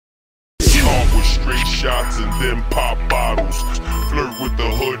shots and then pop bottles. Flirt with the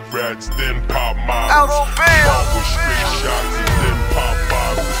hood rats, then pop models. Start with straight shots and then pop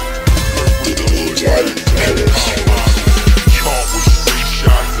bottles. Flirt with the hood rats, then pop models. Start with straight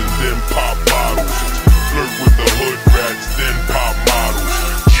shots and then pop bottles. Flirt with the hood rats, then pop models.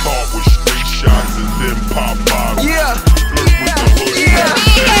 Start with straight shots and then pop bottles. Yeah. Flirt with the hood rats,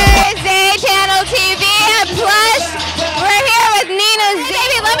 then pop JAZZY Channel TV at Plush. We're here with Nina Z.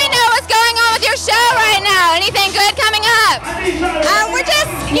 Let me know what's going on with your show right now. Anything good coming up? We're just,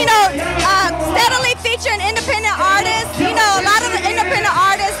 steadily featuring independent artists. A lot of the independent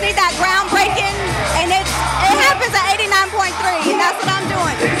artists need that groundbreaking, and it happens at 89.3, and that's what I'm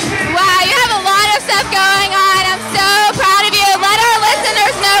doing. Wow, you have a lot of stuff going on. I'm so proud of you. Let our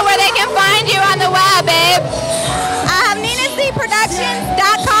listeners know where they can find you on the web, babe. I have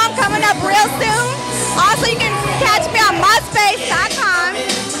NinaZProductions.com coming up real soon. Also, you can catch me on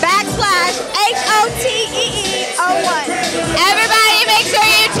MySpace.com/HOTEE01. Everybody make sure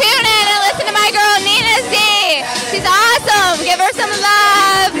you tune in and listen to my girl Nina Z. She's awesome. Give her some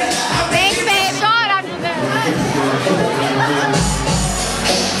love. Thanks, babe.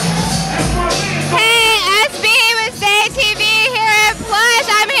 Hey, SB with JTV here at Plush.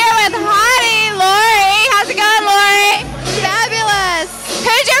 I'm here with Hottie Lori. How's it going, Lori? Fabulous.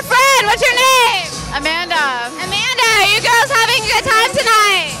 Who's your friend? What's your name? Amanda. Amanda, are you girls having a good time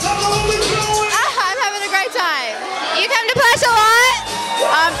tonight? I'm having a great time. You come to Plush a lot?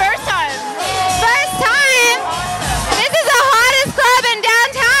 First time. First time? This is the hottest club in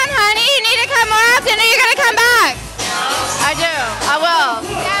downtown, honey. You need to come more often or you're going to come back. I do. I will.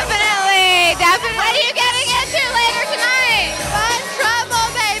 Definitely, definitely. What are you getting into later tonight? Fun trouble,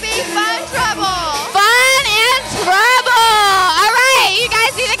 baby. Fun trouble. Fun and trouble. All right, you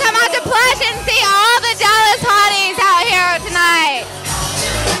guys need to come out to Plush and see all the Dallas hotties out here tonight.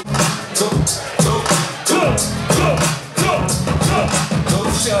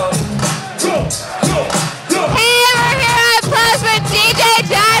 Hey, we're here at Plush with DJ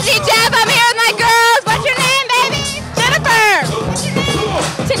Jazzy Jeff. I'm here with my girls. What's your name, baby? Jennifer. What's your name?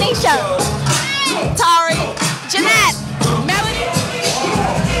 Tanisha. Tari. Jeanette. Melanie.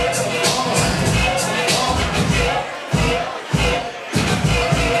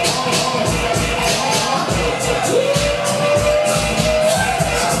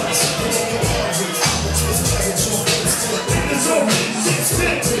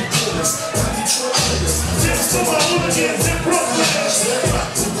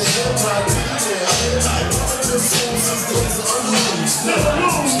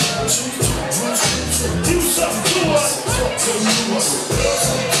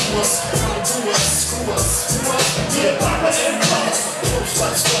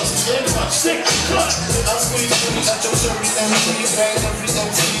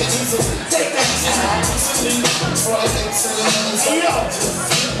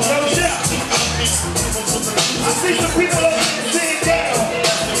 I see some people over there sitting down.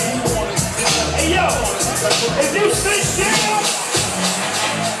 Hey yo, if you sit down,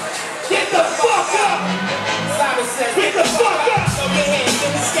 get the fuck up. Get the fuck up. Throw your hands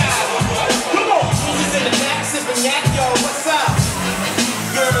in the sky. Come on. Who's in the back sipping yak, yo, what's up?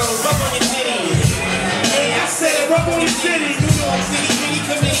 Girl, rub on your titty. Yeah, I said rub on your titty. New York City, pretty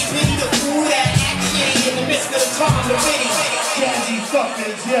committee, pity the fool that action in the midst of the calm, the pity. Jazzy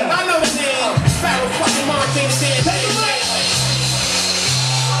fuckers, yeah. I know the name. Barrel fucking Montana dance. Take it right.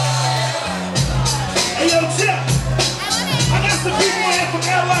 Hey yo, Chip. I got some people in here from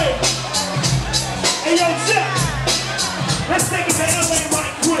LA. Hey yo, Chip. Let's take it to LA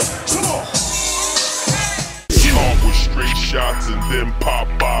right quick. Come on. Start with straight shots and then pop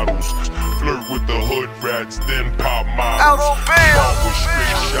bottles. Flirt with the hood rats, then pop models. Start with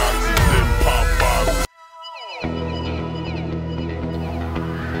straight shots.